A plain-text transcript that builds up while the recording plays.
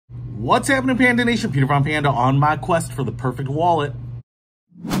What's happening, Panda Nation? Peter Von Panda on my quest for the perfect wallet.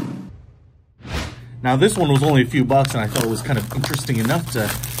 Now this one was only a few bucks and I thought it was kind of interesting enough to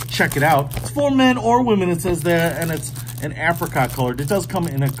check it out. It's for men or women, it says there, and it's an apricot colored. It does come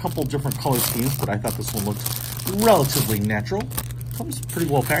in a couple different color schemes, but I thought this one looked relatively natural. Comes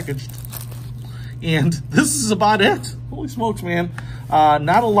pretty well packaged. And this is about it. Holy smokes, man.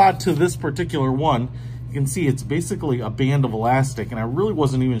 Not a lot to this particular one. You can see it's basically a band of elastic, and I really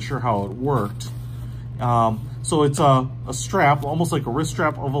wasn't even sure how it worked. So it's a strap, almost like a wrist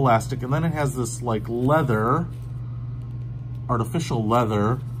strap of elastic, and then it has this like leather, artificial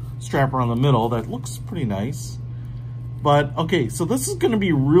leather strap around the middle that looks pretty nice. But okay, so this is gonna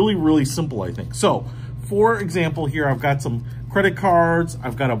be really, really simple, I think. So for example, here I've got some credit cards,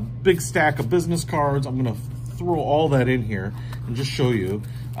 I've got a big stack of business cards. I'm gonna throw all that in here and just show you.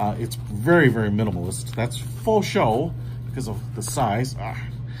 It's very, very minimalist. That's full show because of the size.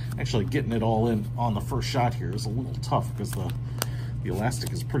 Actually getting it all in on the first shot here is a little tough because the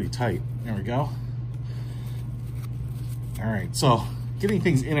elastic is pretty tight. There we go. All right, so getting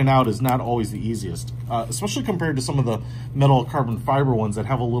things in and out is not always the easiest, especially compared to some of the metal carbon fiber ones that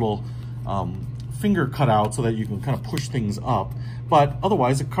have a little finger cut out so that you can kind of push things up. But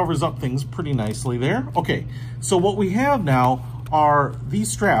otherwise, it covers up things pretty nicely there. Okay, so what we have now are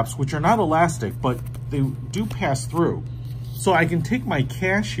these straps, which are not elastic, but they do pass through. So I can take my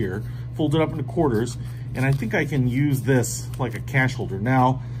cash here, fold it up into quarters, and I think I can use this like a cash holder.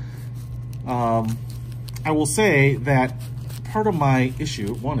 Now, I will say that part of my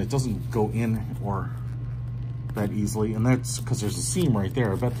issue, one, it doesn't go in or that easily, and that's because there's a seam right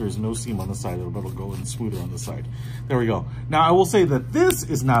there. I bet there's no seam on the side. I bet it'll go in smoother on the side. There we go. Now, I will say that this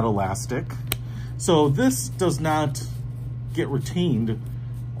is not elastic, so this does not get retained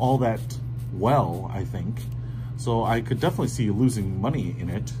all that well, I think. So I could definitely see you losing money in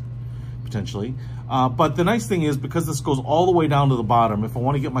it, potentially. But the nice thing is, because this goes all the way down to the bottom, if I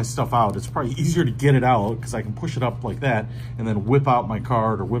want to get my stuff out, it's probably easier to get it out because I can push it up like that and then whip out my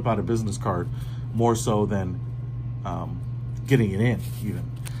card or whip out a business card more so than getting it in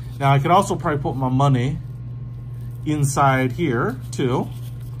even. Now I could also probably put my money inside here too,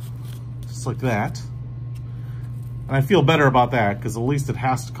 just like that. And I feel better about that because at least it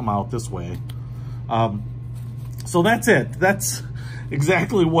has to come out this way. So that's it. That's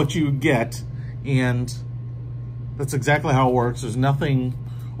exactly what you get, and that's exactly how it works. There's nothing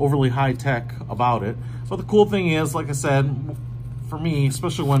overly high tech about it. But the cool thing is, like I said, for me,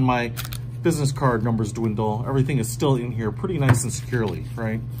 especially when my business card numbers dwindle, everything is still in here pretty nice and securely,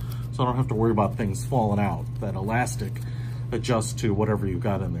 right? So I don't have to worry about things falling out. That elastic adjusts to whatever you've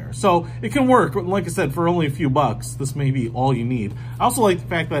got in there. So it can work. Like I said, for only a few bucks, this may be all you need. I also like the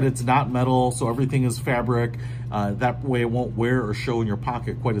fact that it's not metal, so everything is fabric. That way it won't wear or show in your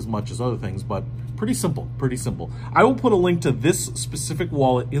pocket quite as much as other things, but pretty simple, pretty simple. I will put a link to this specific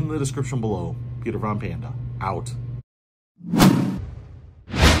wallet in the description below. Peter Von Panda, out.